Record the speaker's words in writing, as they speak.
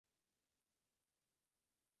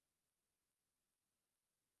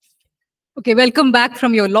Okay, welcome back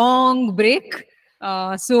from your long break.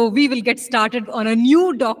 So we will get started on a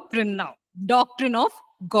new doctrine now, doctrine of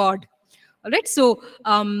God. All right. So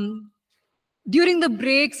during the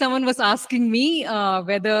break, someone was asking me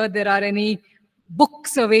whether there are any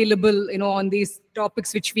books available, on these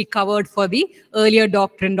topics which we covered for the earlier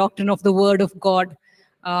doctrine of the Word of God.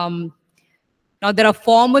 Now there are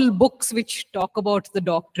formal books which talk about the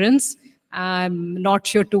doctrines. I'm not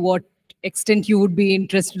sure to what extent you would be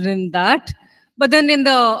interested in that. But then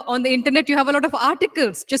on the internet, you have a lot of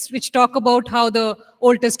articles just which talk about how the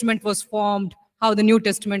Old Testament was formed, how the New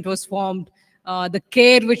Testament was formed, the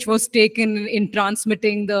care which was taken in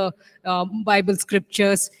transmitting the Bible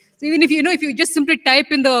scriptures. So even if you just simply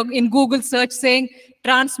type in Google search saying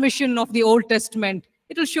transmission of the Old Testament,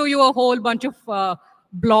 it will show you a whole bunch of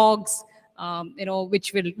blogs,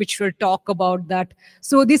 which will talk about that.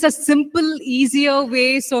 So these are simple, easier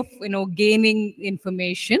ways of gaining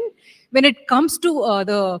information. When it comes to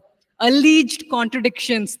the alleged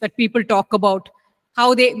contradictions that people talk about,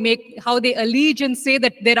 how they allege and say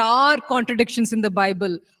that there are contradictions in the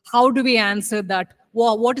Bible, how do we answer that?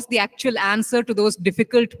 What is the actual answer to those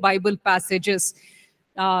difficult Bible passages?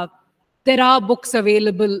 There are books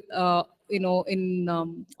available, in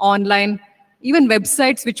online, even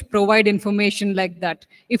websites which provide information like that.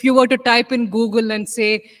 If you were to type in Google and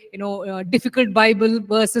say, difficult Bible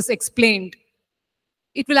verses explained,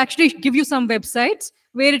 it will actually give you some websites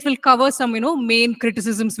where it will cover some, main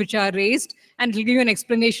criticisms which are raised, and it will give you an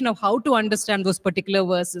explanation of how to understand those particular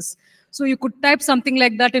verses. So you could type something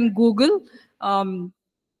like that in Google.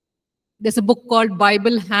 There's a book called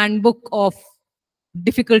Bible Handbook of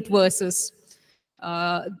Difficult Verses.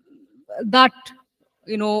 That,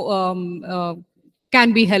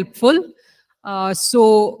 can be helpful.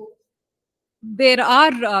 So there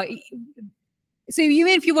are... So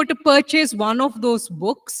even if you were to purchase one of those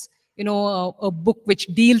books, a book which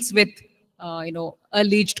deals with,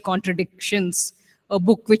 alleged contradictions, a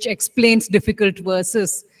book which explains difficult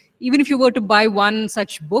verses, even if you were to buy one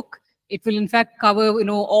such book, it will in fact cover,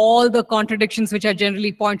 all the contradictions which are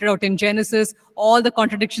generally pointed out in Genesis, all the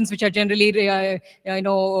contradictions which are generally,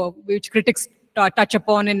 which critics touch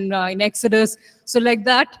upon in Exodus. So like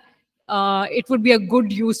that, it would be a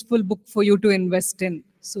good, useful book for you to invest in.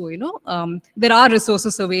 So, there are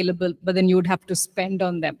resources available, but then you would have to spend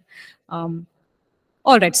on them.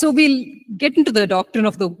 All right, so we'll get into the doctrine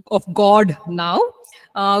of God now.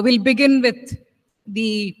 We'll begin with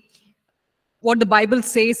what the Bible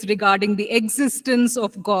says regarding the existence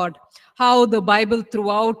of God, how the Bible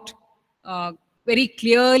throughout very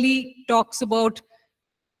clearly talks about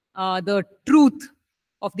the truth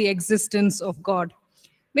of the existence of God.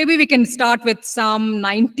 Maybe we can start with Psalm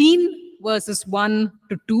 19, verses 1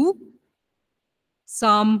 to 2.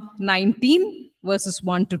 Psalm 19, verses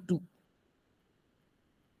 1 to 2.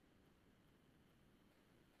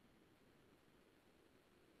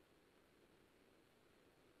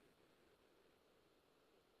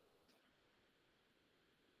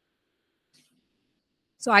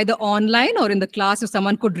 So either online or in the class, if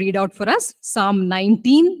someone could read out for us, Psalm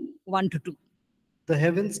 19, 1 to 2. The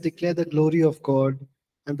heavens declare the glory of God,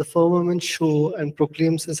 and the firmament show and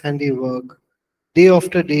proclaims his handiwork. Day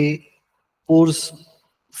after day pours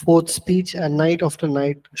forth speech, and night after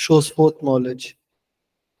night shows forth knowledge.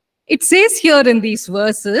 It says here in these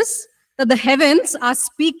verses that the heavens are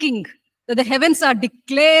speaking, that the heavens are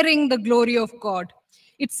declaring the glory of God.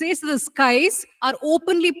 It says that the skies are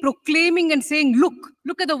openly proclaiming and saying,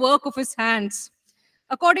 look at the work of his hands.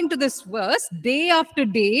 According to this verse, day after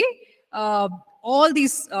day, all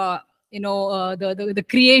these, the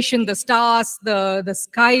creation, the stars, the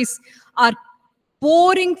skies are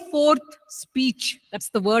pouring forth speech. That's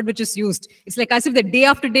the word which is used. It's like as if the day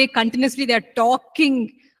after day, continuously, they're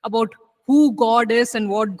talking about who God is and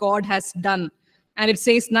what God has done. And it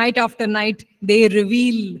says night after night, they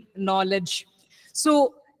reveal knowledge.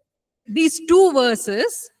 So these two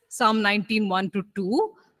verses, Psalm 19, 1 to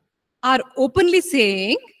 2, are openly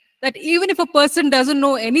saying that even if a person doesn't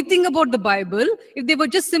know anything about the Bible, if they were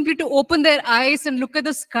just simply to open their eyes and look at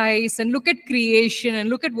the skies and look at creation and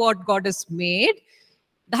look at what God has made,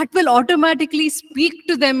 that will automatically speak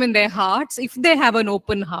to them in their hearts if they have an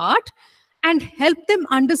open heart and help them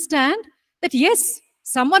understand that, yes,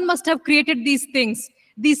 someone must have created these things.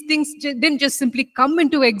 These things didn't just simply come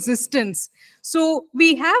into existence. So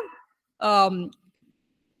we have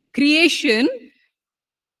creation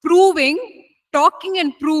talking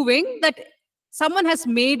and proving that someone has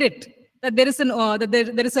made it, that there is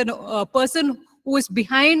a person who is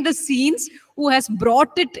behind the scenes, who has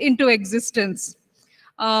brought it into existence.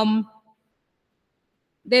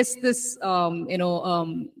 There's this,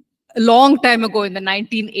 a long time ago in the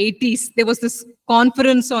 1980s, there was this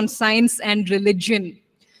conference on science and religion.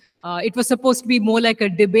 It was supposed to be more like a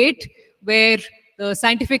debate where the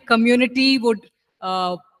scientific community would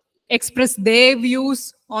express their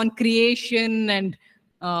views on creation and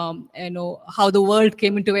how the world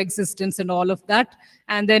came into existence and all of that.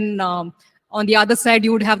 And then on the other side,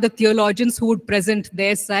 you would have the theologians who would present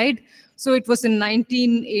their side. So it was in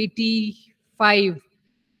 1985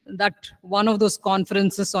 that one of those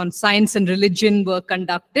conferences on science and religion were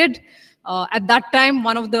conducted. At that time,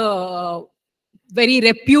 one of the very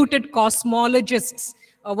reputed cosmologists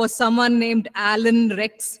was someone named Alan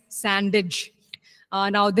Rex Sandage.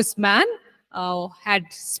 Now, this man had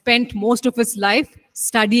spent most of his life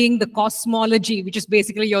studying the cosmology, which is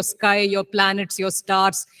basically your sky, your planets, your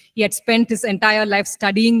stars. He had spent his entire life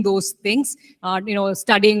studying those things,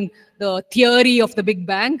 studying the theory of the Big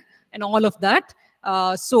Bang and all of that.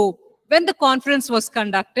 So when the conference was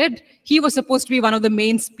conducted, he was supposed to be one of the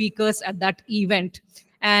main speakers at that event.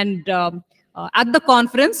 And at the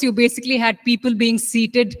conference, you basically had people being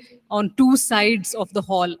seated on two sides of the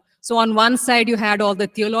hall. So on one side, you had all the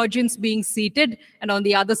theologians being seated, and on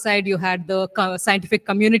the other side, you had the scientific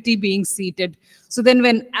community being seated. So then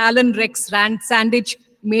when Alan Rex Sandage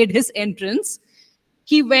made his entrance,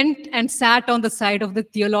 he went and sat on the side of the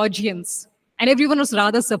theologians. And everyone was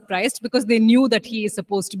rather surprised because they knew that he is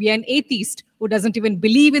supposed to be an atheist who doesn't even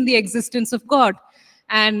believe in the existence of God.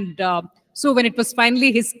 And so when it was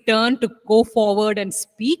finally his turn to go forward and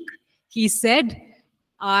speak, he said,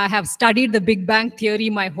 I have studied the Big Bang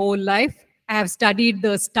theory my whole life. I have studied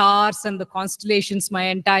the stars and the constellations my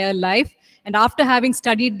entire life. And after having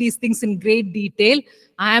studied these things in great detail,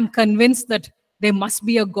 I am convinced that there must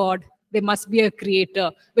be a God. There must be a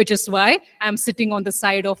creator, which is why I'm sitting on the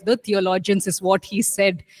side of the theologians, is what he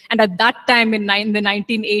said. And at that time in the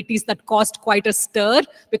 1980s, that caused quite a stir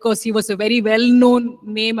because he was a very well-known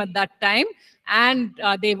name at that time. And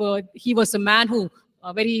he was a man who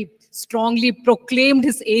very strongly proclaimed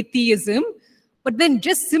his atheism. But then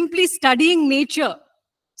just simply studying nature,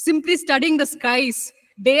 simply studying the skies,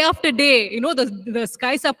 day after day, the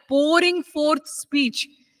skies are pouring forth speech.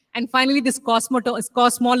 And finally, this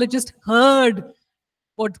cosmologist heard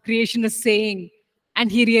what creation is saying.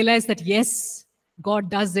 And he realized that, yes, God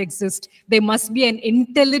does exist. There must be an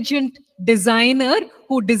intelligent designer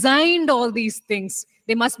who designed all these things.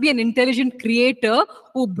 There must be an intelligent creator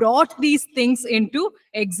who brought these things into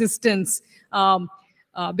existence.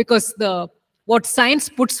 Because what science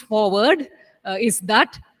puts forward is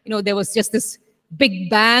that, there was just this big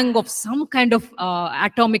bang of some kind of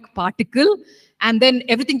atomic particle. And then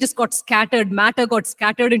everything just got scattered. Matter got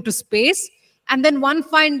scattered into space. And then one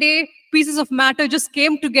fine day, pieces of matter just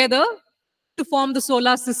came together to form the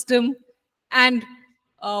solar system. And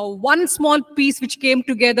one small piece which came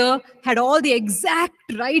together had all the exact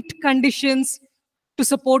right conditions to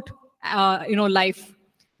support, life.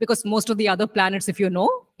 Because most of the other planets, if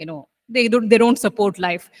they don't support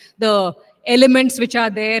life. The elements which are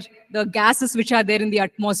there, the gases which are there in the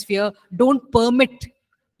atmosphere don't permit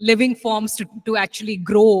living forms to actually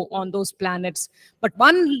grow on those planets. But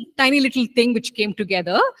one tiny little thing which came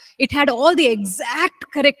together, it had all the exact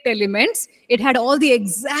correct elements. It had all the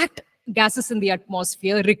exact gases in the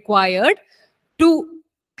atmosphere required to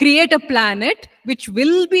create a planet which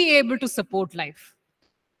will be able to support life.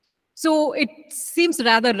 So it seems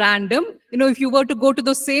rather random. If you were to go to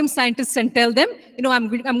those same scientists and tell them, I'm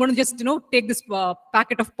going to just, take this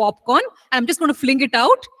packet of popcorn, and I'm just going to fling it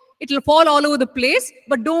out. It'll fall all over the place,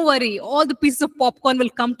 but don't worry. All the pieces of popcorn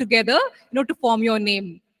will come together, to form your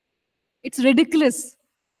name. It's ridiculous.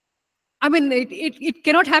 I mean, it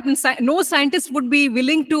cannot happen. No scientist would be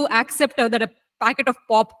willing to accept that a packet of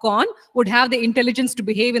popcorn would have the intelligence to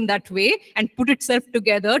behave in that way and put itself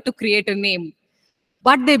together to create a name.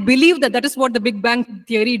 But they believe that is what the Big Bang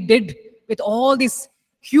theory did with all these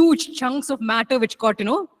huge chunks of matter which got,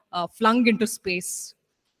 flung into space.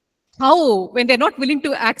 How, when they're not willing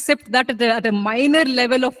to accept that at a minor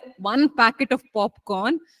level of one packet of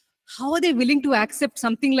popcorn, how are they willing to accept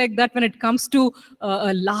something like that when it comes to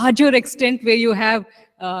a larger extent where you have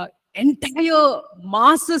entire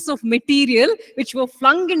masses of material which were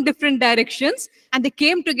flung in different directions and they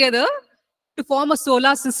came together to form a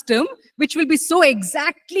solar system which will be so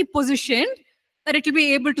exactly positioned that it will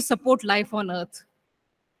be able to support life on Earth.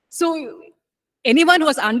 So anyone who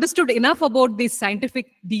has understood enough about these scientific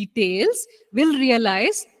details will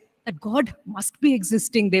realize that God must be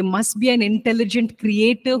existing. There must be an intelligent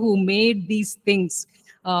creator who made these things.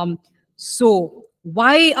 So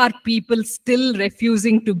why are people still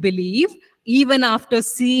refusing to believe even after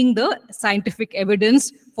seeing the scientific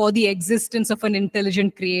evidence for the existence of an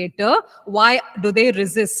intelligent creator, why do they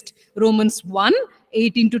resist? Romans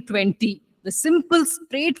 1:18-20. The simple,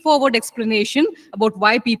 straightforward explanation about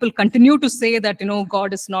why people continue to say that,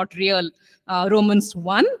 God is not real. Romans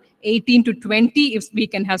 1:18-20, if we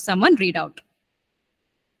can have someone read out.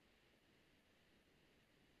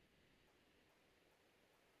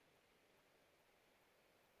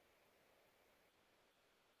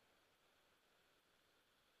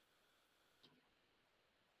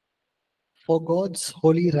 For God's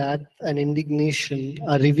holy wrath and indignation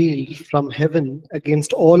are revealed from heaven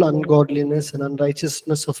against all ungodliness and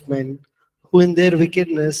unrighteousness of men, who in their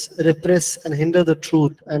wickedness repress and hinder the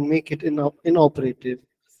truth and make it inoperative.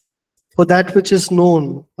 For that which is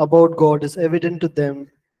known about God is evident to them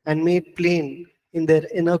and made plain in their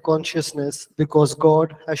inner consciousness, because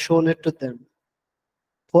God has shown it to them.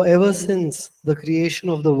 For ever since the creation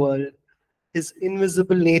of the world, his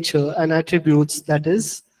invisible nature and attributes, that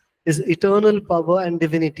is, his eternal power and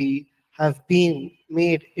divinity, have been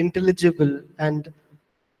made intelligible and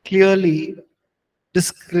clearly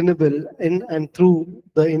discernible in and through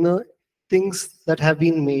the inner things that have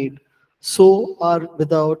been made, so are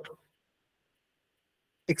without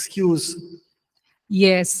excuse.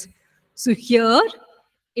 Yes. So here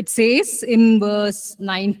it says in verse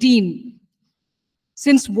 19,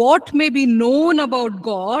 since what may be known about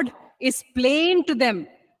God is plain to them,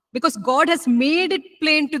 because God has made it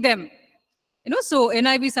plain to them. So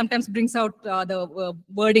NIV sometimes brings out the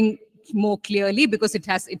wording more clearly because it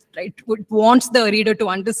wants the reader to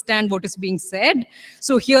understand what is being said.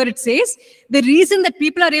 So here it says, the reason that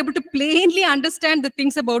people are able to plainly understand the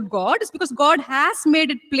things about God is because God has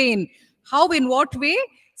made it plain. How, in what way?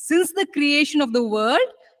 Since the creation of the world,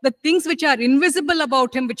 the things which are invisible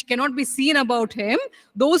about him, which cannot be seen about him,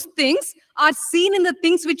 those things are seen in the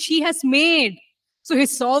things which he has made. So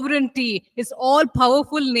his sovereignty, his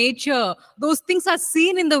all-powerful nature, those things are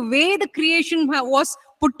seen in the way the creation was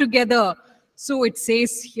put together. So it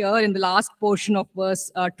says here in the last portion of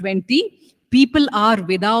verse 20, people are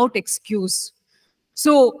without excuse.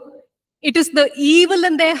 So it is the evil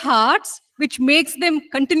in their hearts which makes them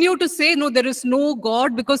continue to say, no, there is no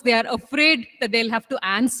God, because they are afraid that they'll have to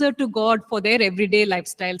answer to God for their everyday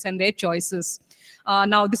lifestyles and their choices.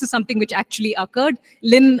 Now, this is something which actually occurred.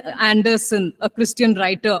 Lynn Anderson, a Christian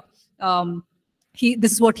writer,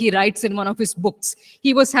 this is what he writes in one of his books.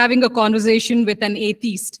 He was having a conversation with an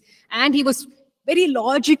atheist, and he was very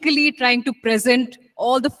logically trying to present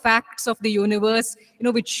all the facts of the universe,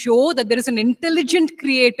 which show that there is an intelligent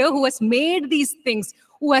creator who has made these things,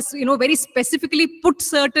 who has, very specifically put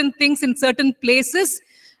certain things in certain places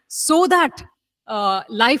so that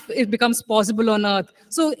life becomes possible on earth.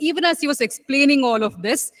 So even as he was explaining all of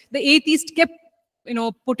this, the atheist kept,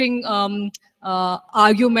 putting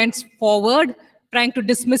arguments forward, trying to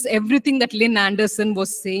dismiss everything that Lynn Anderson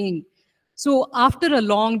was saying. So after a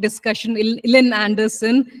long discussion, Lynn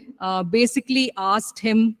Anderson basically asked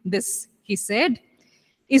him this. He said,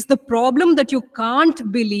 is the problem that you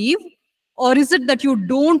can't believe, or is it that you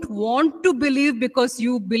don't want to believe because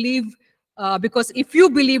you believe, because if you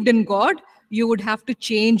believed in God, you would have to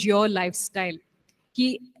change your lifestyle?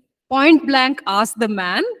 He point blank asked the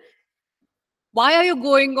man, why are you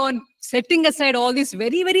going on setting aside all these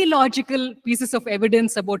very, very logical pieces of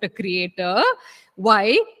evidence about a creator?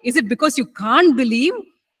 Why? Is it because you can't believe,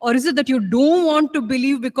 or is it that you don't want to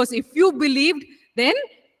believe because if you believed, then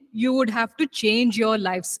you would have to change your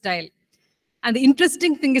lifestyle? And the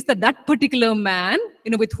interesting thing is that that particular man,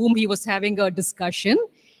 with whom he was having a discussion,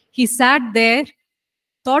 he sat there,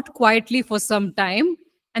 thought quietly for some time,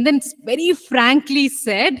 and then very frankly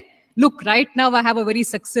said, look, right now I have a very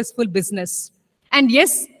successful business. And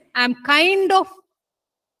yes, I'm kind of,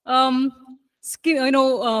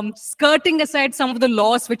 skirting aside some of the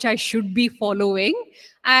laws which I should be following.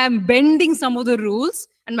 I am bending some of the rules,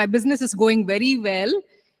 and my business is going very well.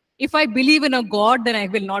 If I believe in a God, then I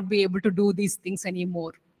will not be able to do these things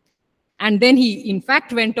anymore. And then he, in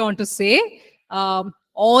fact, went on to say,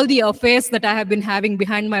 all the affairs that I have been having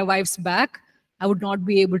behind my wife's back, I would not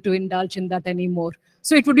be able to indulge in that anymore.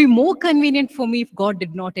 So it would be more convenient for me if God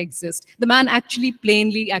did not exist. The man actually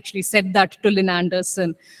plainly said that to Lynn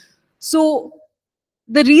Anderson. So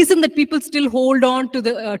the reason that people still hold on to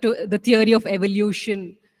the theory of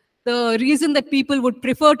evolution, the reason that people would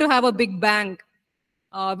prefer to have a big bang,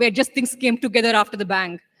 where just things came together after the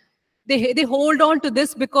bang, they hold on to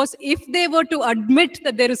this because if they were to admit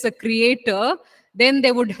that there is a creator, then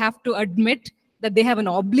they would have to admit that they have an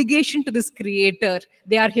obligation to this creator.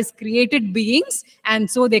 They are his created beings, and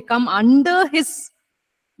so they come under his,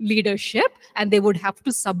 leadership, and they would have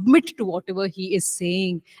to submit to whatever he is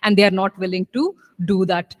saying, and they are not willing to do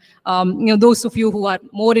that. Those of you who are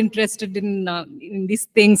more interested in these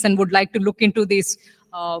things and would like to look into this,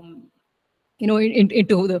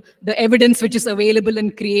 into the evidence which is available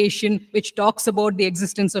in creation, which talks about the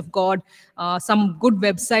existence of God. Some good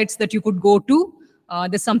websites that you could go to.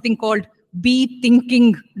 There's something called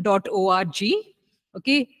bethinking.org.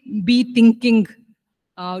 Okay, bethinking.org,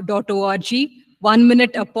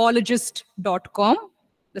 oneminuteapologist.com.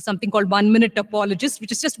 There's something called 1 Minute Apologist,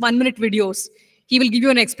 which is just 1-minute videos. He will give you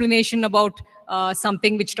an explanation about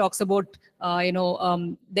something which talks about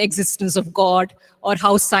the existence of God, or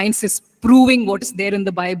how science is proving what is there in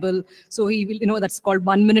the Bible. So he will, that's called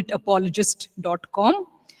 1minuteapologist.com.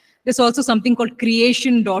 There's also something called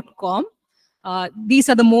creation.com. These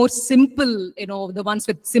are the more simple, the ones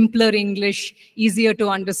with simpler English, easier to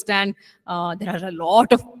understand. There are a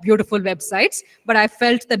lot of beautiful websites, but I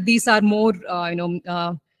felt that these are more,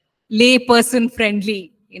 layperson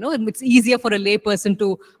friendly. It's easier for a layperson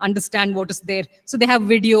to understand what is there. So they have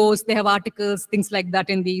videos, they have articles, things like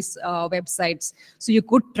that in these websites. So you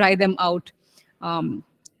could try them out.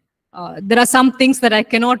 There are some things that I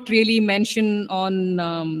cannot really mention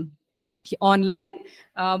on.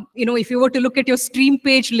 If you were to look at your stream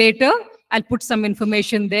page later, I'll put some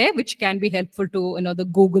information there which can be helpful to the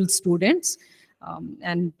Google students.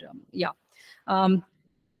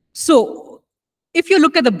 So if you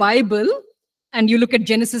look at the Bible and you look at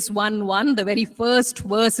Genesis 1:1, the very first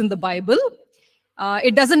verse in the Bible,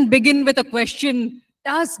 it doesn't begin with a question,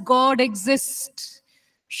 does God exist?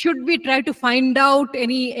 Should we try to find out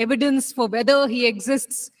any evidence for whether he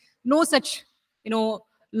exists? No such,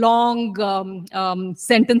 long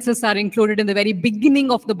sentences are included in the very beginning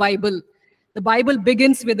of the Bible. The Bible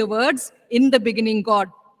begins with the words, in the beginning, God.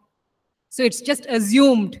 So it's just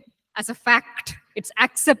assumed as a fact. It's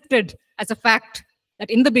accepted as a fact that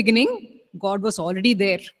in the beginning, God was already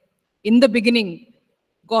there. In the beginning,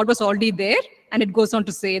 God was already there. And it goes on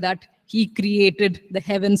to say that he created the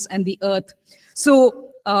heavens and the earth.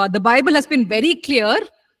 So the Bible has been very clear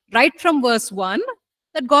right from verse 1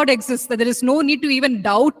 that God exists, that there is no need to even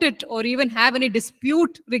doubt it or even have any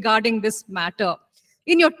dispute regarding this matter.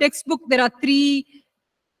 In your textbook, there are 3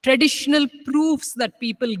 traditional proofs that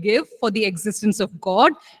people give for the existence of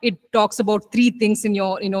God. It talks about 3 things in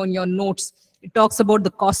your, in your notes. It talks about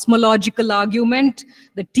the cosmological argument,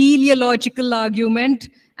 the teleological argument,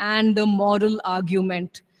 and the moral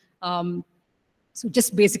argument. So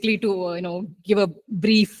just basically to give a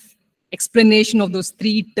brief explanation of those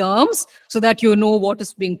 3 terms so that you know what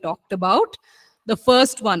is being talked about. The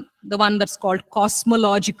first one, the one that's called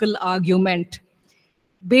cosmological argument.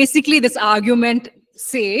 Basically, this argument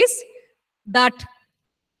says that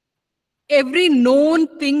every known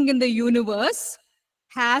thing in the universe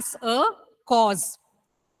has a cause.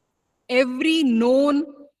 Every known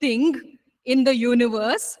thing in the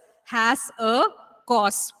universe has a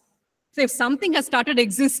cause. So if something has started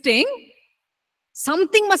existing,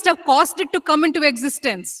 something must have caused it to come into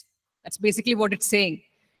existence. That's basically what it's saying.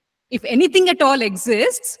 If anything at all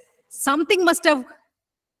exists, something must have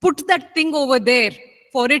put that thing over there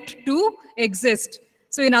for it to exist.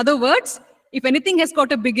 So in other words, if anything has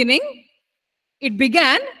got a beginning, it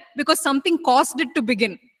began because something caused it to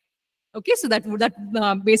begin. Okay, so that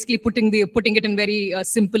basically putting it in very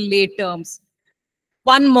simple lay terms.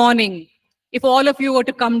 One morning, if all of you were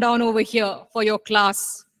to come down over here for your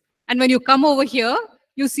class, and when you come over here,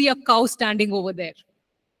 you see a cow standing over there.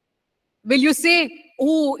 Will you say,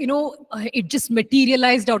 oh, it just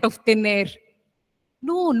materialized out of thin air?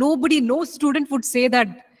 No, no student would say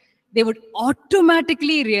that. They would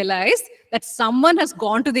automatically realize that someone has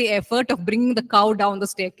gone to the effort of bringing the cow down the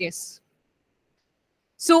staircase.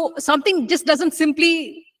 So something just doesn't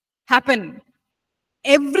simply happen.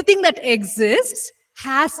 Everything that exists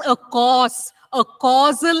has a cause. A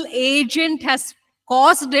causal agent has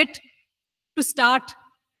caused it to start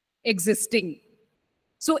existing.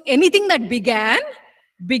 So anything that began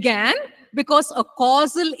because a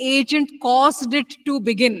causal agent caused it to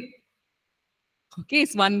begin. Okay,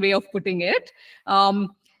 it's one way of putting it.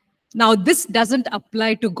 Now, this doesn't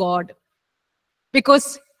apply to God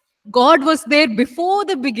because God was there before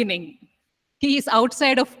the beginning. He is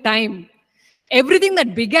outside of time. Everything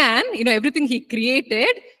that began, everything he created,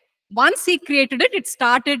 once he created it, it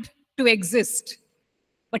started to exist.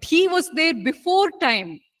 But he was there before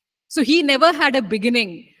time. So he never had a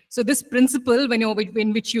beginning. So this principle,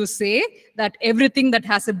 in which you say that everything that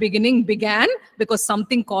has a beginning began because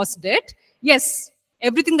something caused it, yes,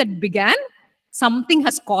 everything that began, something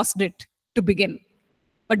has caused it to begin.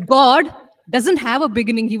 But God doesn't have a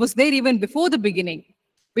beginning. He was there even before the beginning.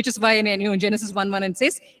 which is why in Genesis 1:1 it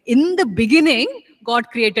says, in the beginning, God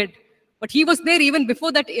created. But he was there even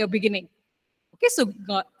before that beginning. Okay, so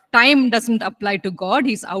time doesn't apply to God.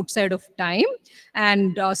 He's outside of time.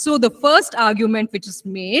 And so the first argument which is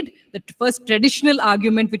made, the first traditional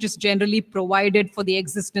argument which is generally provided for the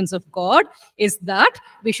existence of God is that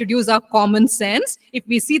we should use our common sense. If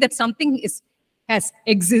we see that something is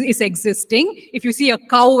existing, if you see a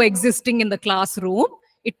cow existing in the classroom,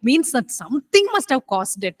 it means that something must have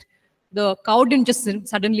caused it. The cow didn't just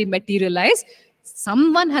suddenly materialize.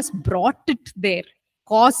 Someone has brought it there,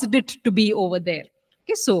 caused it to be over there.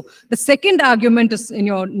 Okay, so the second argument is in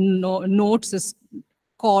your notes is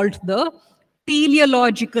called the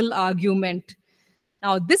teleological argument.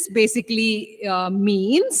 Now, this basically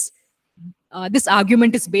means, this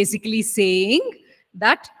argument is basically saying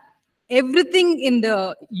that everything in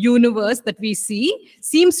the universe that we see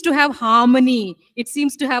seems to have harmony. It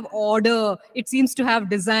seems to have order. It seems to have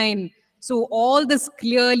design. So all this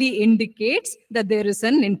clearly indicates that there is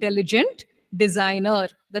an intelligent designer,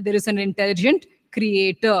 that there is an intelligent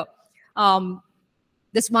creator.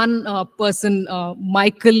 This one person,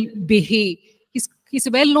 Michael Behe, he's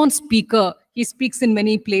a well-known speaker. He speaks in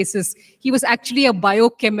many places. He was actually a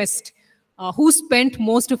biochemist who spent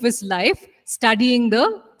most of his life studying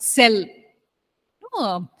the cell.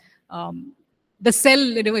 The cell,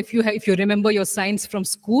 if you remember your science from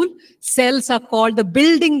school, cells are called the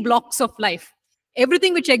building blocks of life.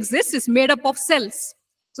 Everything which exists is made up of cells.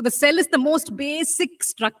 So the cell is the most basic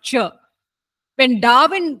structure. When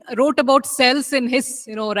Darwin wrote about cells in his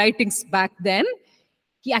writings back then,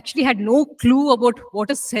 he actually had no clue about what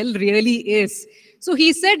a cell really is. So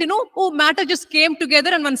he said, oh, matter just came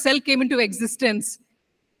together and one cell came into existence.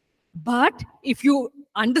 But if you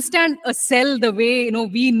understand a cell the way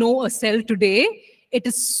we know a cell today, it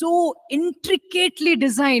is so intricately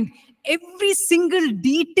designed. Every single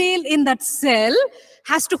detail in that cell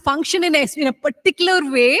has to function in a particular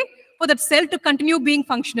way for that cell to continue being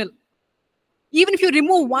functional. Even if you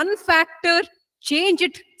remove one factor, change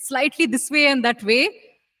it slightly this way and that way,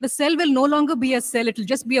 the cell will no longer be a cell. It will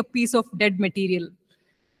just be a piece of dead material.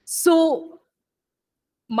 So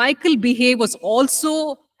Michael Behe was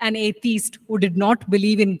also an atheist who did not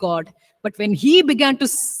believe in God. But when he began to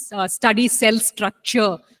study cell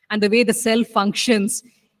structure and the way the cell functions,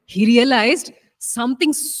 he realized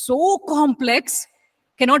something so complex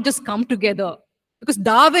cannot just come together. Because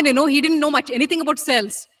Darwin, he didn't know anything about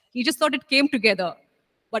cells. He just thought it came together.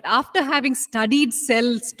 But after having studied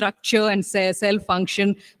cell structure and cell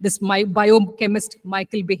function, this biochemist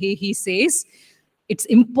Michael Behe, he says, it's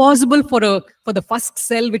impossible for the first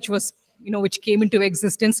cell which came into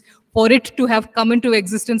existence, for it to have come into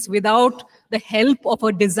existence without the help of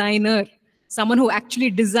a designer, someone who actually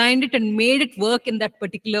designed it and made it work in that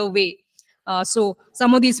particular way. So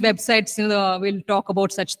some of these websites will talk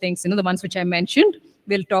about such things, the ones which I mentioned,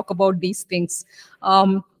 will talk about these things.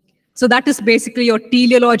 So that is basically your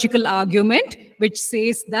teleological argument, which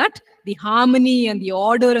says that the harmony and the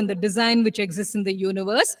order and the design which exists in the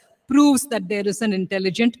universe proves that there is an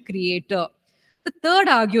intelligent creator. The third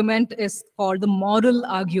argument is called the moral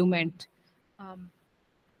argument.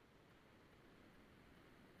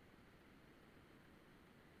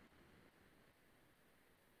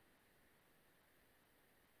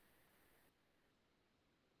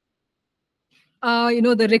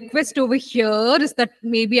 The request over here is that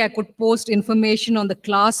maybe I could post information on the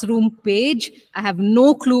classroom page. I have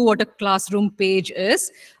no clue what a classroom page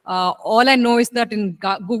is. All I know is that in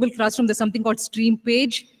Google Classroom, there's something called stream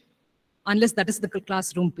page, unless that is the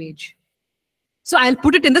classroom page. So I'll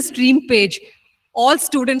put it in the stream page. All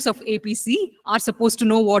students of APC are supposed to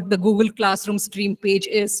know what the Google Classroom stream page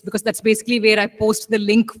is, because that's basically where I post the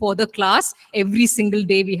link for the class. Every single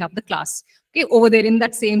day we have the class. Okay, over there in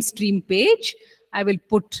that same stream page, I will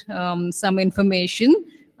put some information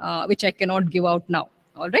which I cannot give out now.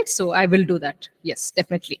 All right, so I will do that. Yes,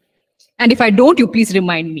 definitely. And if I don't, you please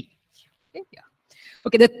remind me. Okay, yeah.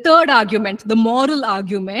 Okay, the third argument, the moral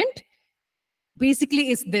argument,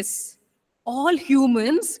 basically is this. All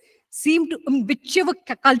humans seem to, whichever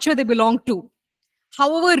culture they belong to,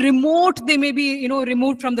 however remote they may be,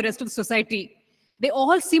 removed from the rest of the society, they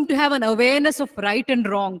all seem to have an awareness of right and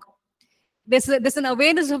wrong. There's an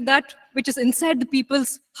awareness of that which is inside the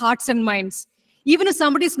people's hearts and minds. Even if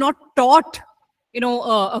somebody is not taught,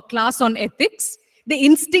 a class on ethics, they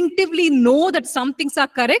instinctively know that some things are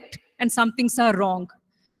correct and some things are wrong.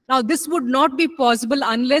 Now, this would not be possible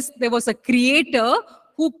unless there was a creator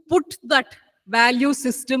who put that value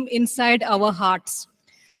system inside our hearts.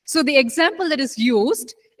 So the example that is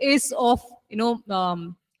used is of,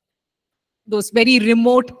 those very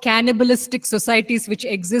remote cannibalistic societies which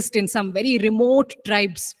exist in some very remote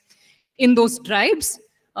tribes. In those tribes,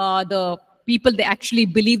 the people, they actually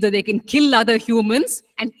believe that they can kill other humans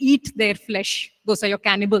and eat their flesh. Those are your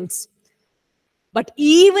cannibals. But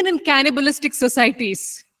even in cannibalistic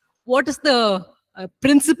societies, what is the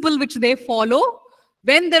principle which they follow?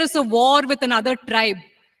 When there is a war with another tribe,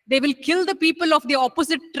 they will kill the people of the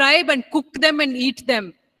opposite tribe and cook them and eat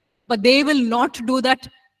them. But they will not do that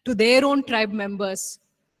to their own tribe members.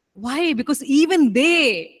 Why? Because even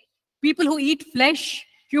they, people who eat flesh,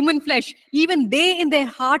 human flesh, even they in their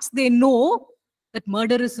hearts, they know that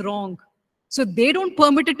murder is wrong. So they don't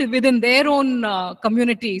permit it within their own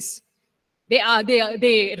communities.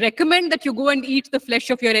 They recommend that you go and eat the flesh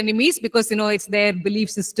of your enemies because, it's their belief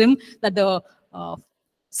system that the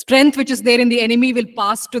strength which is there in the enemy will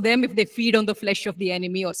pass to them if they feed on the flesh of the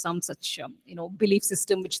enemy, or some such, belief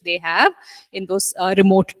system which they have in those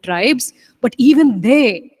remote tribes. But even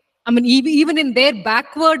they, even in their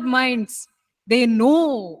backward minds, they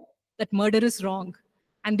know that murder is wrong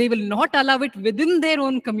and they will not allow it within their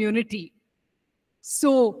own community.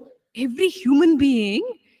 So every human being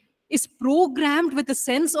is programmed with a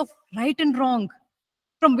sense of right and wrong.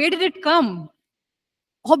 From where did it come?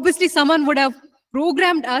 Obviously, someone would have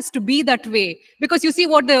programmed us to be that way. Because you see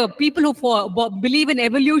what the people who believe in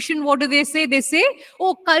evolution, what do they say? They say,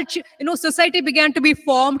 oh, culture, society began to be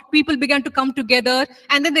formed, people began to come together,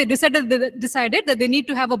 and then they decided that they need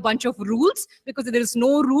to have a bunch of rules, because if there is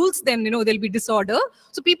no rules, then, there'll be disorder.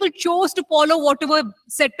 So people chose to follow whatever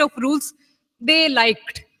set of rules they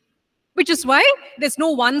liked. Which is why there's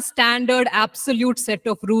no one standard absolute set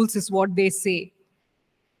of rules, is what they say.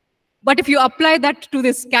 But if you apply that to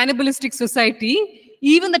this cannibalistic society,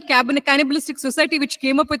 even that cannibalistic society which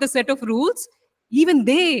came up with a set of rules, even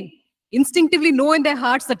they instinctively know in their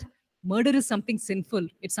hearts that murder is something sinful,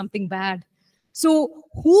 it's something bad. So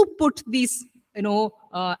who put these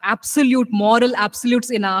absolute moral absolutes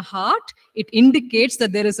in our heart? It indicates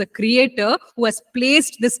that there is a creator who has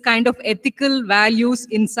placed this kind of ethical values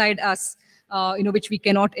inside us, which we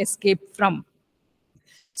cannot escape from.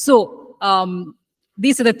 So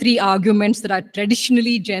these are the three arguments that are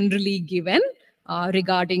traditionally generally given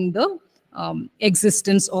regarding the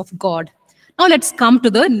existence of God. Now let's come to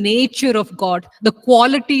the nature of God, the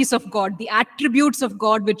qualities of God, the attributes of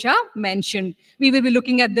God which are mentioned. We will be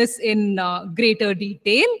looking at this in greater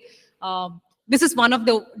detail. This is one of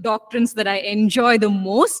the doctrines that I enjoy the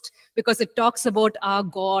most because it talks about our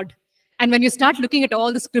God. And when you start looking at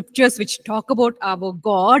all the scriptures which talk about our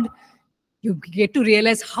God, you get to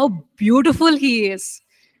realize how beautiful he is.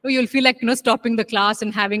 You'll feel like, stopping the class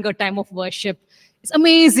and having a time of worship. It's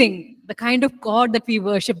amazing, the kind of God that we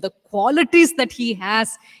worship, the qualities that he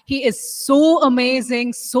has. He is so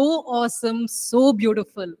amazing, so awesome, so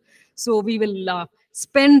beautiful. So we will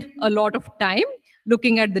spend a lot of time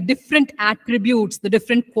looking at the different attributes, the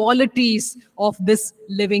different qualities of this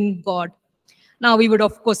living God. Now, we would,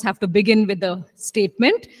 of course, have to begin with the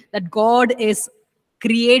statement that God is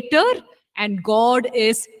creator and God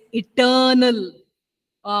is eternal.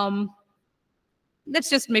 Let's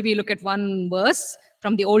just maybe look at one verse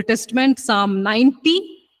from the Old Testament, Psalm 90,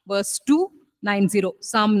 verse 2, 90.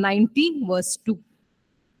 Psalm 90, verse 2.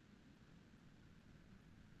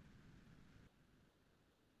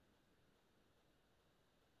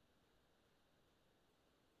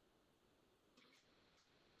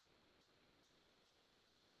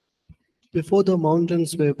 Before the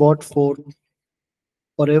mountains were brought forth,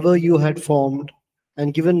 or ever you had formed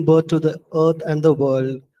and given birth to the earth and the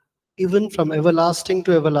world, even from everlasting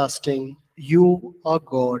to everlasting, you are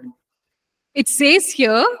God. It says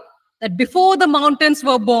here that before the mountains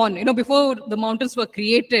were born, before the mountains were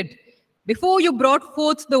created, before you brought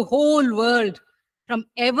forth the whole world, from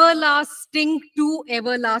everlasting to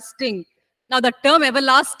everlasting. Now, the term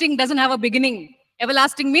everlasting doesn't have a beginning.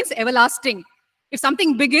 Everlasting means everlasting. If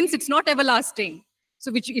something begins, it's not everlasting.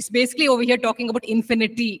 So, which is basically over here talking about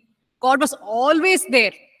infinity. God was always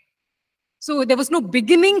there. So, there was no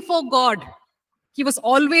beginning for God. He was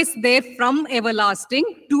always there from everlasting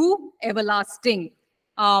to everlasting.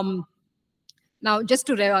 Now, just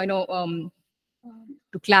to to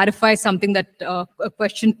clarify something that a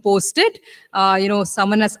question posted,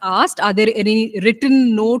 someone has asked, are there any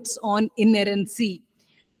written notes on inerrancy?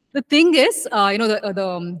 The thing is,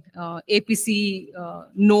 the APC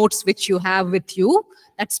notes which you have with you,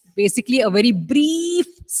 that's basically a very brief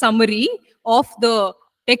summary of the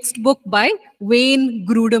textbook by Wayne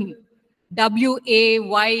Grudem. Wayne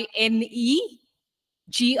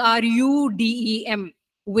Grudem.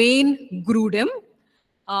 Wayne Grudem.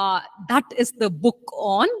 That is the book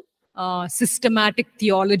on systematic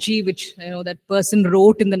theology, which that person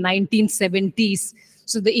wrote in the 1970s.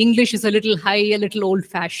 So the English is a little high, a little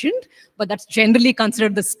old-fashioned, but that's generally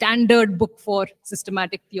considered the standard book for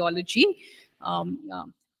systematic theology.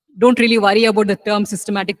 Don't really worry about the term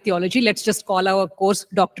systematic theology. Let's just call our course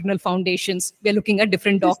Doctrinal Foundations. We're looking at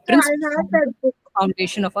different doctrines, I have that book.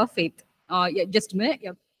 foundation of our faith. Yeah, just a minute.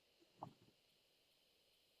 Yeah.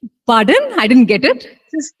 Pardon? I didn't get it.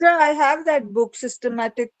 Sister, I have that book,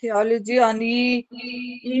 Systematic Theology, on this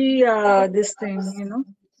thing,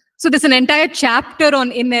 So there's an entire chapter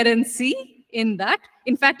on inerrancy in that.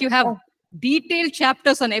 In fact, you have detailed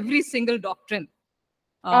chapters on every single doctrine.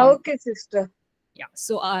 Okay, sister. Yeah.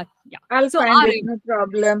 So, yeah. I'll find it, no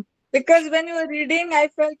problem. Because when you were reading, I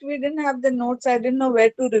felt we didn't have the notes. I didn't know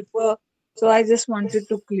where to refer. So I just wanted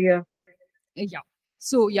to clear. Yeah.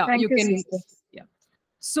 So, yeah, Thank you, can. sister. Yeah.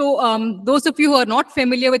 So, those of you who are not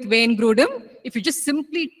familiar with Wayne Grudem, if you just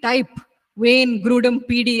simply type Wayne Grudem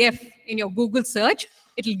PDF in your Google search,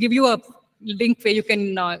 it will give you a link where you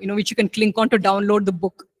can, which you can click on to download the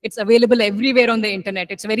book. It's available everywhere on the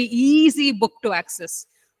internet. It's a very easy book to access.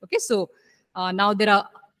 Okay, so now there are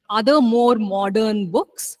other more modern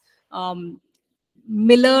books.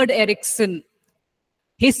 Millard Erickson,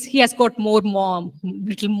 he has got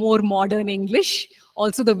little more modern English.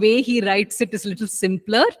 Also, the way he writes it is a little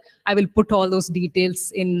simpler. I will put all those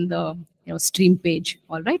details in the stream page.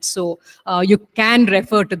 All right, so you can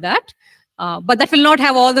refer to that. But that will not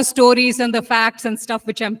have all the stories and the facts and stuff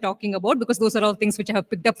which I'm talking about, because those are all things which I have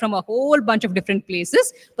picked up from a whole bunch of different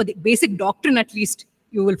places. But the basic doctrine, at least,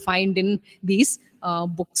 you will find in these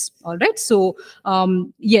books. All right. So,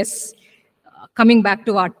 yes, coming back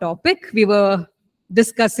to our topic, we were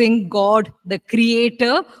discussing God, the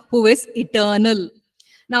Creator, who is eternal.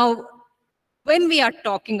 Now, when we are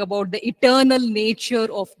talking about the eternal nature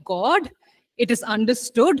of God, it is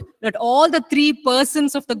understood that all the three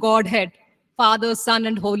persons of the Godhead, Father, Son,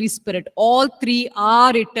 and Holy Spirit, all three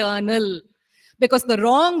are eternal. Because the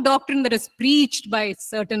wrong doctrine that is preached by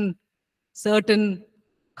certain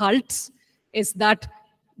cults is that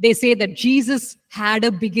they say that Jesus had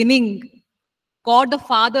a beginning. God the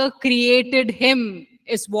Father created him,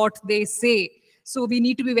 is what they say. So we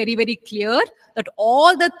need to be very, very clear that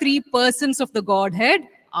all the three persons of the Godhead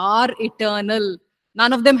are eternal.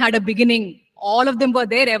 None of them had a beginning. All of them were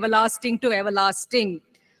there, everlasting to everlasting.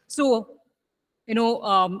 So,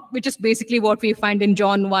 which is basically what we find in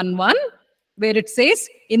John 1:1, where it says,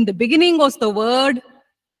 in the beginning was the Word,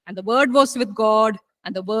 and the Word was with God,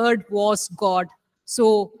 and the Word was God.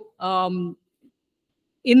 So,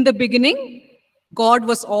 in the beginning, God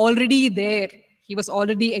was already there. He was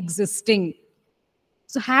already existing.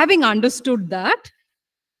 So having understood that,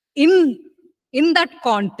 in that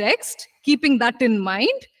context, keeping that in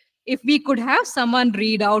mind, if we could have someone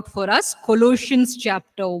read out for us Colossians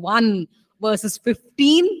chapter 1, verses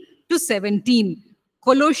 15 to 17.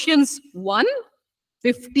 Colossians 1,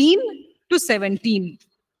 15 to 17.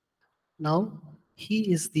 Now,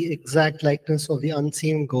 he is the exact likeness of the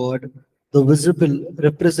unseen God, the visible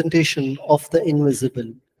representation of the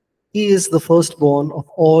invisible. He is the firstborn of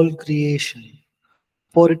all creation.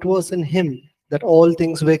 For it was in him that all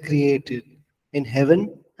things were created, in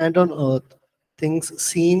heaven and on earth, things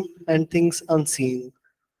seen and things unseen,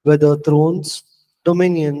 whether thrones,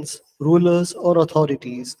 dominions, rulers, or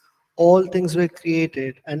authorities. All things were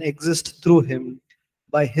created and exist through him,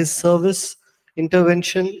 by his service,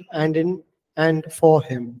 intervention, and for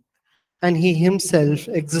him. And he himself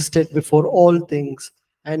existed before all things,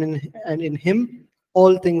 and in him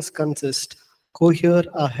all things consist, cohere,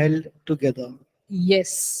 are held together.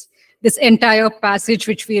 Yes. This entire passage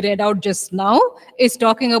which we read out just now is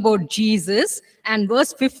talking about Jesus. And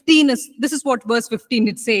verse 15 this is what verse 15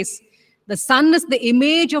 it says. The Son is the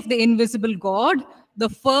image of the invisible God, the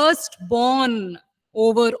firstborn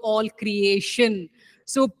over all creation.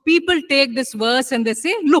 So people take this verse and they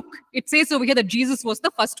say, look, it says over here that Jesus was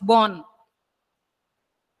the firstborn.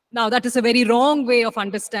 Now, that is a very wrong way of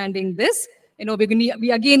understanding this.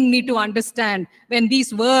 We again need to understand when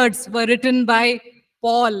these words were written by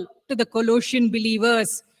Paul to the Colossian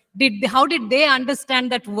believers, how did they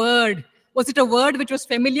understand that word? Was it a word which was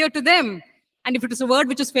familiar to them? And if it was a word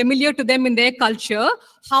which was familiar to them in their culture,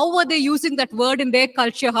 how were they using that word in their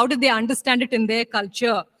culture? How did they understand it in their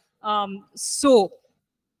culture?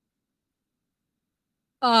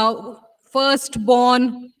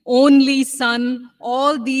 Firstborn, only son,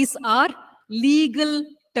 all these are legal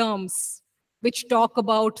terms which talk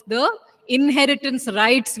about the inheritance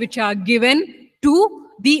rights which are given to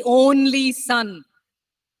the only son.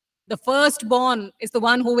 The firstborn is the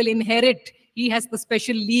one who will inherit He has the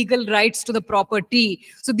special legal rights to the property.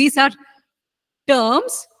 So these are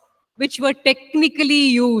terms which were technically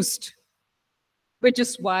used, which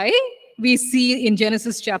is why we see in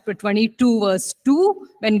Genesis chapter 22, verse 2,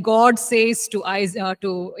 when God says to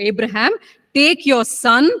Abraham, take your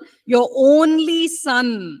son, your only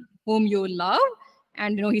son, whom you love,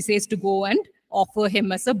 and he says to go and offer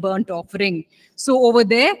him as a burnt offering. So over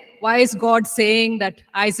there, why is God saying that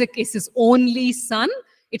Isaac is his only son?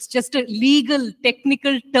 It's just a legal,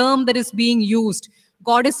 technical term that is being used.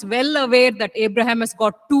 God is well aware that Abraham has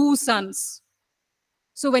got two sons.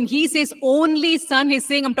 So when he says only son, he's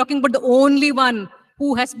saying, I'm talking about the only one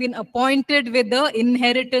who has been appointed with the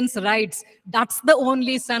inheritance rights. That's the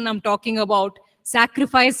only son I'm talking about.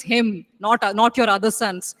 Sacrifice him, not your other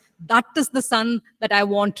sons. That is the son that I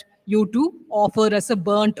want you to offer as a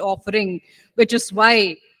burnt offering, which is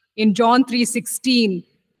why in John 3:16,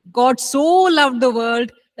 God so loved the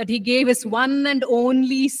world that he gave his one and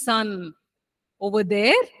only son. Over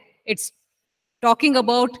there, it's talking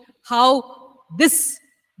about how this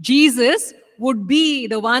Jesus would be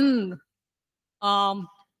the one who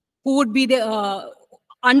would be the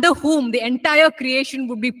under whom the entire creation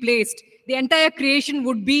would be placed. The entire creation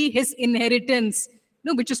would be his inheritance,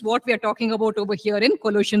 which is what we are talking about over here in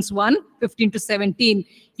Colossians 1:15-17.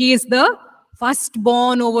 He is the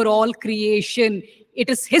firstborn over all creation. It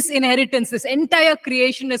is his inheritance. This entire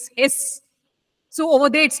creation is his. So over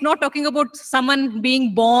there, it's not talking about someone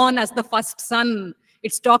being born as the first son.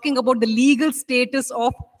 It's talking about the legal status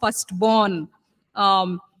of firstborn.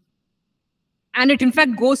 And it in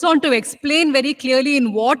fact goes on to explain very clearly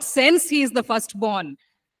in what sense he is the firstborn.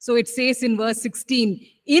 So it says in verse 16,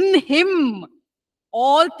 in him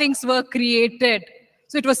all things were created.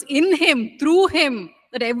 So it was in him, through him,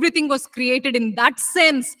 that everything was created. In that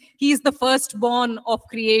sense, he is the firstborn of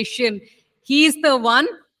creation. He is the one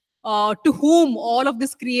to whom all of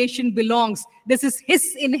this creation belongs. This is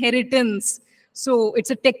his inheritance. So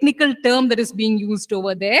it's a technical term that is being used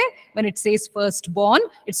over there when it says firstborn.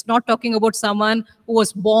 It's not talking about someone who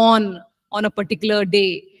was born on a particular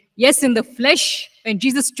day. Yes, in the flesh, when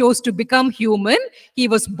Jesus chose to become human, he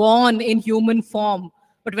was born in human form.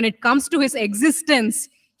 But when it comes to his existence,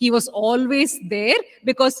 he was always there,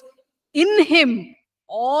 because in him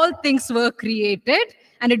all things were created.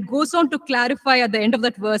 And it goes on to clarify at the end of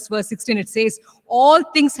that verse 16, it says, all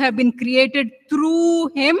things have been created through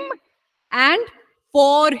him and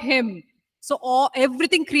for him. So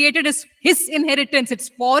everything created is his inheritance. It's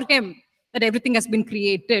for him that everything has been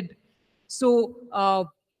created. So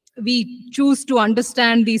we choose to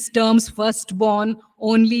understand these terms, firstborn,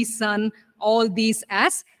 only son, all these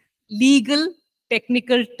as legal,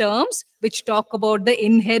 technical terms which talk about the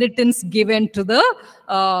inheritance given to the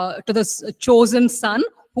chosen son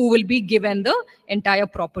who will be given the entire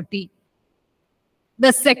property.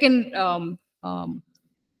 The second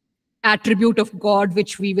attribute of God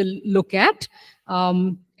which we will look at,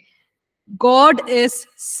 God is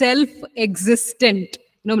self-existent.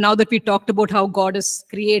 Now that we talked about how God is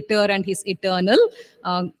creator and he's eternal,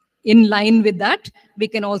 in line with that, we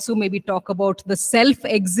can also maybe talk about the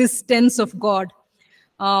self-existence of God.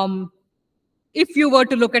 If you were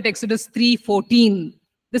to look at Exodus 3:14,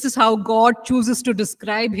 this is how God chooses to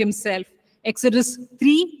describe himself. Exodus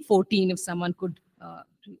 3:14, if someone could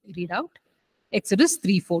read out. Exodus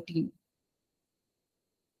 3:14.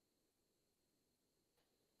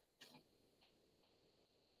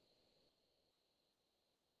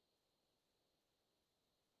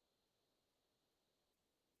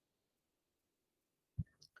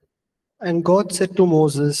 And God said to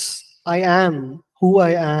Moses, I am who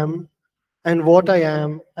I am, and what I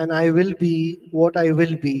am, and I will be what I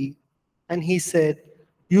will be. And he said,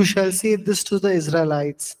 you shall say this to the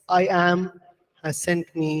Israelites, I am has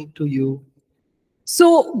sent me to you.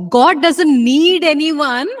 So God doesn't need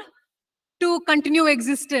anyone to continue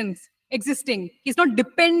existing. He's not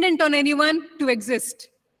dependent on anyone to exist.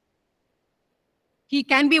 He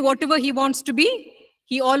can be whatever he wants to be.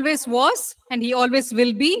 He always was and he always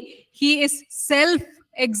will be. He is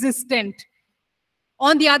self-existent.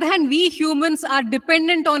 On the other hand, we humans are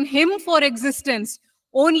dependent on him for existence.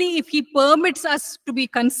 Only if he permits us to be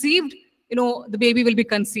conceived, the baby will be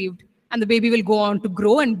conceived. And the baby will go on to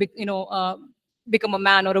grow and become a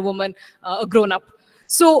man or a woman, a grown-up.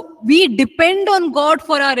 So we depend on God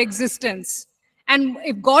for our existence. And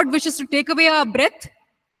if God wishes to take away our breath,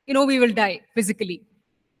 we will die physically.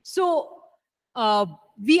 So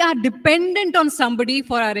we are dependent on somebody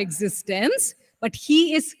for our existence, but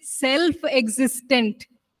he is self-existent.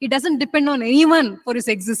 He doesn't depend on anyone for his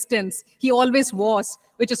existence. He always was,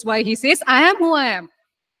 which is why he says, I am who I am.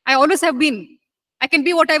 I always have been. I can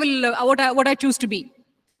be what I choose to be.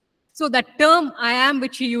 So that term I am,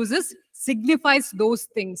 which he uses, signifies those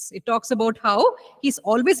things. It talks about how he's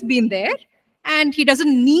always been there and he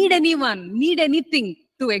doesn't need anything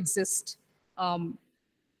to exist.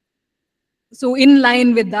 So in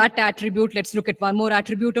line with that attribute, let's look at one more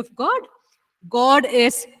attribute of God. God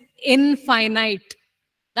is infinite.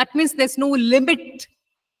 That means there's no limit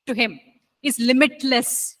to him. He's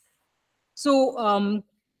limitless. So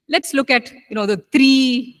let's look at the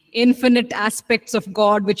three infinite aspects of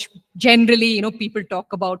God, which generally people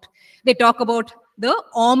talk about. They talk about the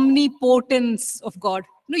omnipotence of God.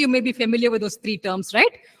 You may be familiar with those three terms,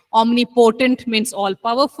 right? Omnipotent means all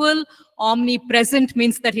powerful. Omnipresent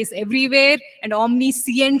means that he's everywhere, and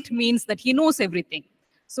omniscient means that he knows everything.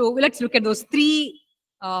 So let's look at those three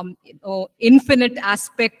infinite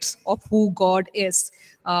aspects of who God is.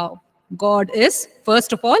 God is,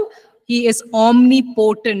 first of all, he is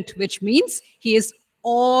omnipotent, which means he is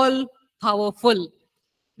all powerful.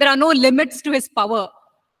 There are no limits to his power.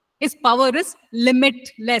 His power is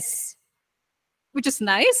limitless, which is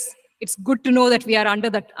nice. It's good to know that we are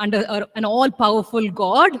under an all-powerful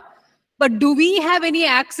God. But do we have any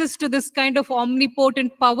access to this kind of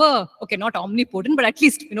omnipotent power? Okay, not omnipotent, but at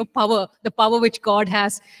least power, the power which God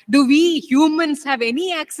has. Do we humans have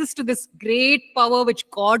any access to this great power which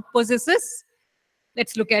God possesses?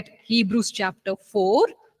 Let's look at Hebrews chapter 4,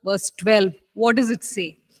 verse 12. What does it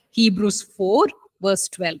say? Hebrews 4, verse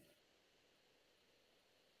 12.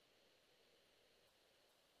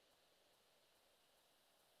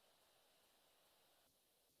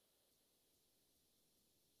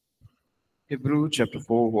 Hebrews chapter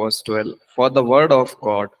 4, verse 12. For the word of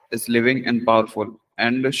God is living and powerful,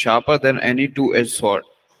 and sharper than any two-edged sword.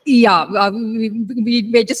 Yeah,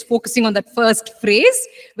 we're just focusing on that first phrase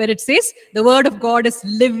where it says the word of God is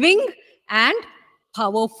living and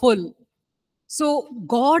powerful. So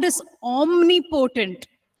God is omnipotent.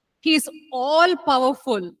 He is all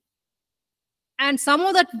powerful. And some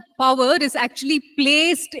of that power is actually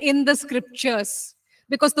placed in the scriptures,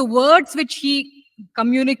 because the words which he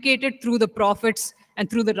communicated through the prophets and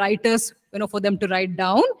through the writers, for them to write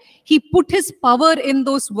down, he put his power in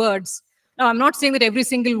those words. Now, I'm not saying that every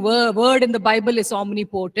single word in the Bible is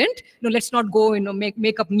omnipotent. No, let's not go,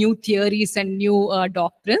 make up new theories and new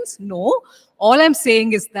doctrines. No, all I'm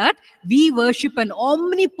saying is that we worship an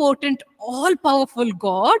omnipotent, all-powerful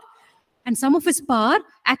God, and some of his power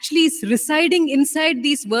actually is residing inside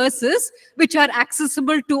these verses, which are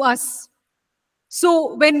accessible to us.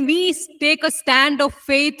 So when we take a stand of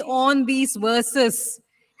faith on these verses,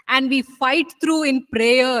 and we fight through in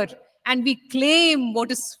prayer, and we claim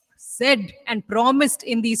what is said and promised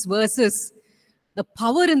in these verses, the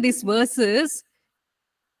power in these verses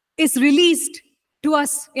is released to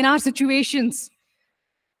us in our situations.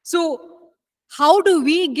 So how do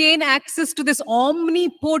we gain access to this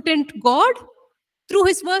omnipotent God? Through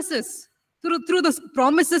his verses, through the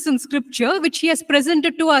promises in scripture which he has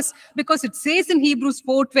presented to us, because it says in Hebrews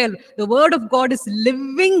 4:12, the word of God is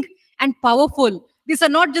living and powerful. These are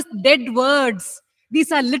not just dead words.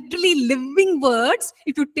 These are literally living words.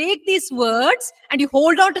 If you take these words and you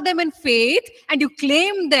hold on to them in faith and you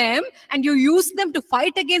claim them and you use them to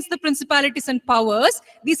fight against the principalities and powers,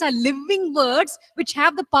 these are living words which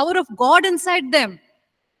have the power of God inside them.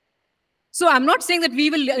 So I'm not saying that we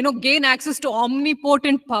will, gain access to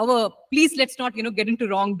omnipotent power. Please, let's not, get into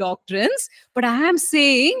wrong doctrines. But I am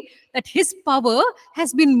saying that his power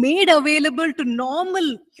has been made available to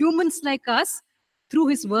normal humans like us through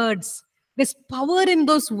his words. There's power in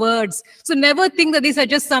those words. So never think that these are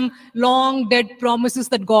just some long dead promises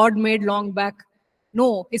that God made long back.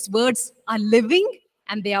 No, his words are living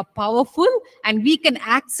and they are powerful, and we can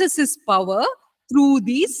access his power through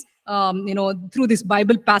these through these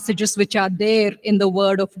Bible passages which are there in the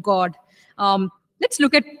Word of God. Let's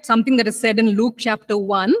look at something that is said in Luke chapter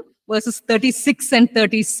 1, verses 36 and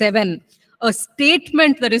 37. A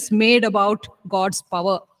statement that is made about God's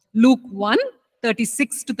power. Luke 1,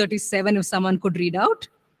 36 to 37, if someone could read out.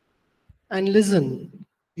 And listen,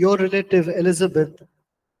 your relative Elizabeth,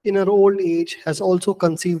 in her old age, has also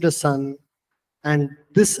conceived a son, and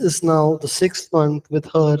this is now the 6th month with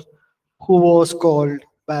her who was called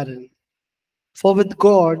barren. For with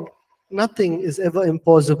God, nothing is ever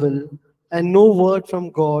impossible, and no word from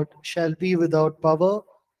God shall be without power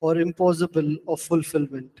or impossible of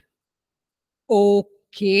fulfillment.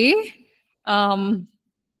 Okay.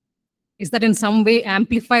 Is that in some way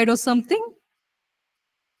amplified or something?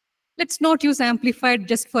 Let's not use amplified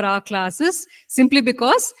just for our classes, simply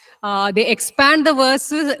because they expand the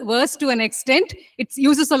verse to an extent. It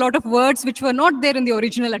uses a lot of words which were not there in the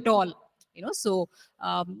original at all. So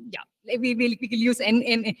Yeah, we can use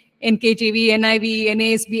NKJV, NIV,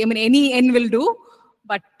 NASB. I mean, any N will do.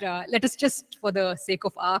 But let us just, for the sake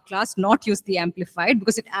of our class, not use the amplified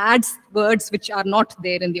because it adds words which are not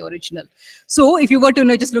there in the original. So if you were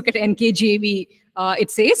to just look at NKJV,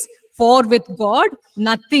 it says, "For with God,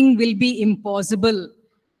 nothing will be impossible."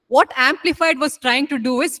 What amplified was trying to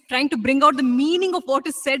do is trying to bring out the meaning of what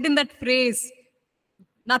is said in that phrase.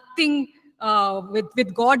 Nothing,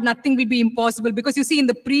 with God, nothing will be impossible. Because you see, in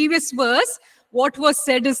the previous verse, what was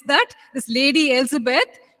said is that this lady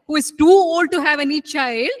Elizabeth, who is too old to have any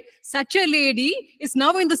child, such a lady is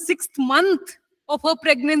now in the 6th month of her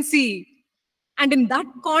pregnancy. And in that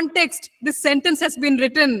context, this sentence has been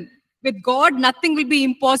written. With God, nothing will be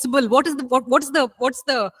impossible. What's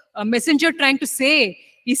the messenger trying to say?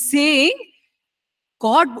 He's saying,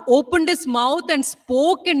 God opened his mouth and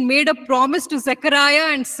spoke and made a promise to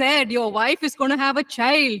Zechariah and said, your wife is going to have a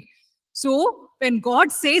child. So when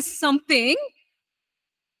God says something,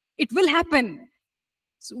 it will happen.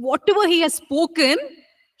 So whatever he has spoken,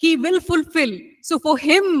 he will fulfill. So for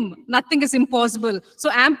him, nothing is impossible.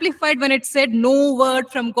 So amplified, when it said no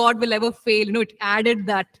word from God will ever fail, it added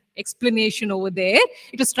that explanation over there.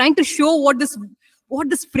 It was trying to show what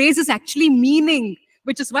this phrase is actually meaning,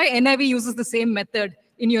 which is why NIV uses the same method.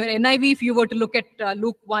 In your NIV, if you were to look at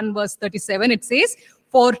Luke 1 verse 37, it says,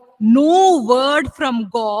 "For no word from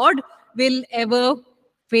God will ever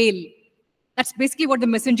fail." That's basically what the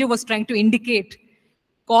messenger was trying to indicate.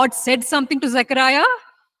 God said something to Zechariah,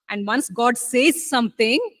 and once God says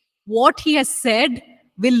something, what he has said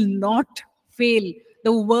will not fail.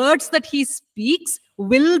 The words that he speaks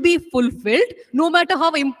will be fulfilled, no matter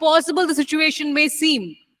how impossible the situation may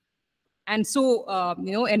seem. And so,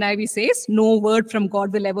 NIV says, no word from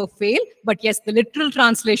God will ever fail. But yes, the literal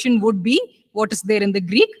translation would be what is there in the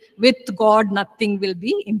Greek: with God, nothing will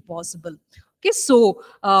be impossible. Okay, so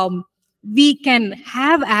we can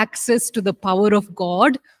have access to the power of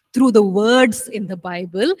God through the words in the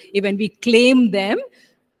Bible. When we claim them,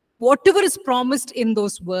 whatever is promised in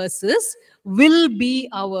those verses will be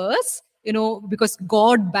ours, because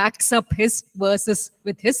God backs up his verses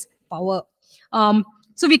with his power.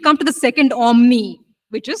 So we come to the second omni,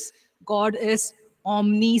 which is God is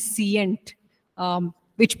omniscient,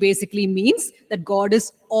 which basically means that God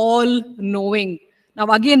is all-knowing. Now,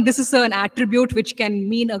 again, this is an attribute which can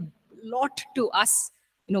mean a lot to us,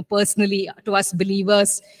 personally, to us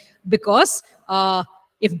believers, because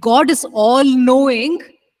if God is all-knowing,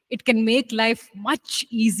 it can make life much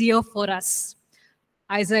easier for us.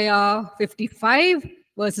 Isaiah 55,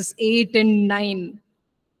 verses 8 and 9.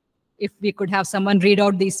 If we could have someone read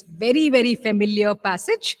out this very, very familiar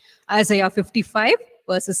passage, Isaiah 55,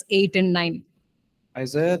 verses 8 and 9.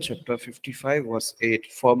 Isaiah chapter 55, verse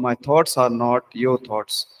 8. "For my thoughts are not your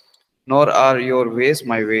thoughts, nor are your ways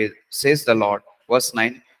my ways, says the Lord." Verse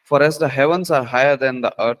 9. "For as the heavens are higher than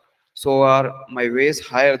the earth, so are my ways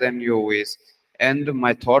higher than your ways, and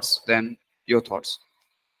my thoughts than your thoughts."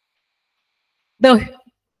 The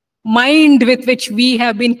mind with which we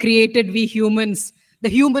have been created, we humans, the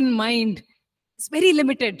human mind, is very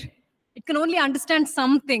limited. It can only understand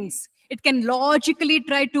some things. It can logically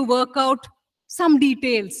try to work out some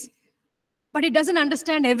details, but it doesn't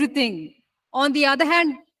understand everything. On the other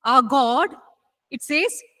hand, our God, it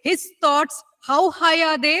says, his thoughts, how high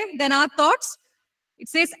are they than our thoughts? It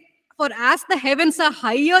says, "For as the heavens are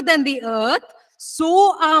higher than the earth,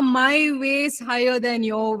 so are my ways higher than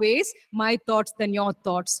your ways, my thoughts than your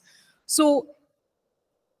thoughts." So,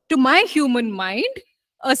 to my human mind,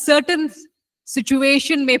 a certain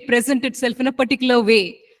situation may present itself in a particular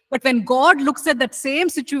way. But when God looks at that same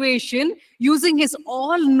situation using his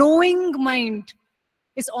all-knowing mind,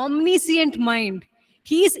 his omniscient mind,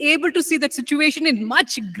 he is able to see that situation in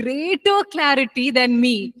much greater clarity than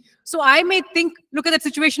me. So I may look at that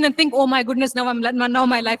situation and think, oh my goodness, now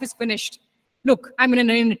my life is finished. Look, I'm in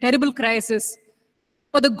a terrible crisis.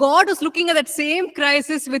 But the God who's looking at that same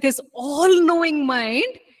crisis with his all-knowing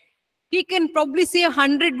mind, he can probably see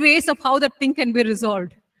 100 ways of how that thing can be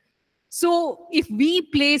resolved. So if we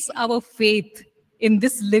place our faith in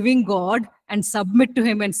this living God and submit to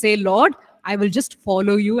him and say, Lord, I will just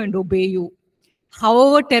follow you and obey you,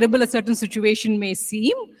 however terrible a certain situation may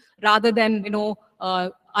seem, rather than,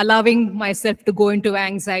 allowing myself to go into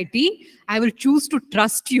anxiety, I will choose to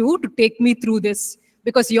trust you to take me through this,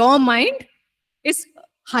 because your mind is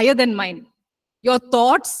higher than mine. Your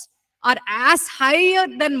thoughts are as higher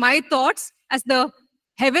than my thoughts as the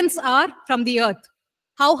heavens are from the earth.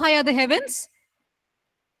 How high are the heavens?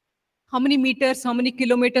 How many meters, how many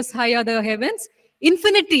kilometers high are the heavens?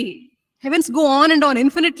 Infinity. Heavens go on and on,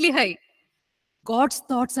 infinitely high. God's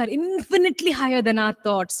thoughts are infinitely higher than our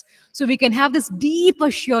thoughts. So we can have this deep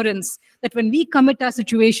assurance that when we commit our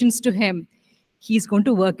situations to Him, He's going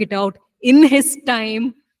to work it out in His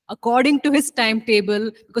time, according to His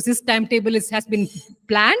timetable, because His timetable has been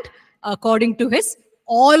planned according to His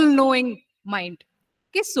all-knowing mind.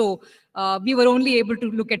 Okay, so we were only able to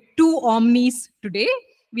look at 2 omnis today.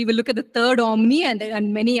 We will look at the 3rd omni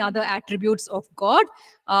and many other attributes of God.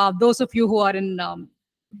 Those of you who are in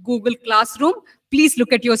Google Classroom, please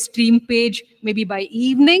look at your stream page maybe by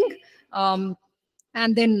evening. And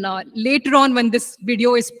then later on, when this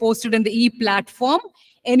video is posted in the e-platform,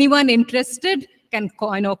 anyone interested can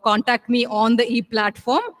contact me on the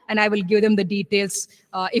e-platform, and I will give them the details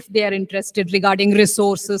if they are interested regarding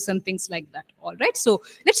resources and things like that. All right, so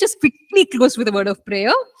let's just quickly close with a word of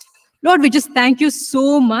prayer. Lord, we just thank you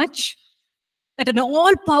so much that an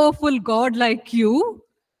all-powerful God like you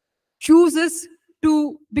chooses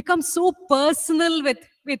to become so personal with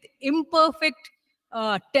imperfect,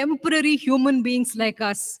 temporary human beings like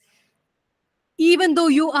us. Even though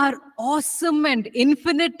you are awesome and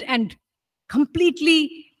infinite and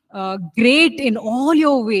completely great in all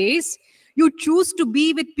your ways, you choose to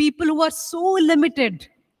be with people who are so limited.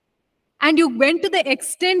 And you went to the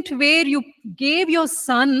extent where you gave your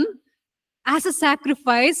son as a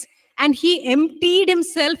sacrifice, and he emptied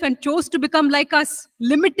himself and chose to become like us,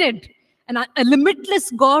 limited. And a limitless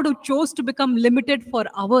God who chose to become limited for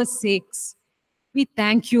our sakes. We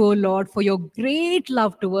thank you, O Lord, for your great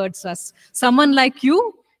love towards us. Someone like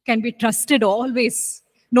you can be trusted always.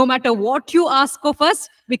 No matter what you ask of us,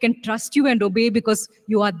 we can trust you and obey because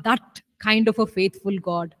you are that kind of a faithful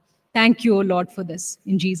God. Thank you, O Lord, for this.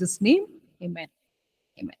 In Jesus' name, amen.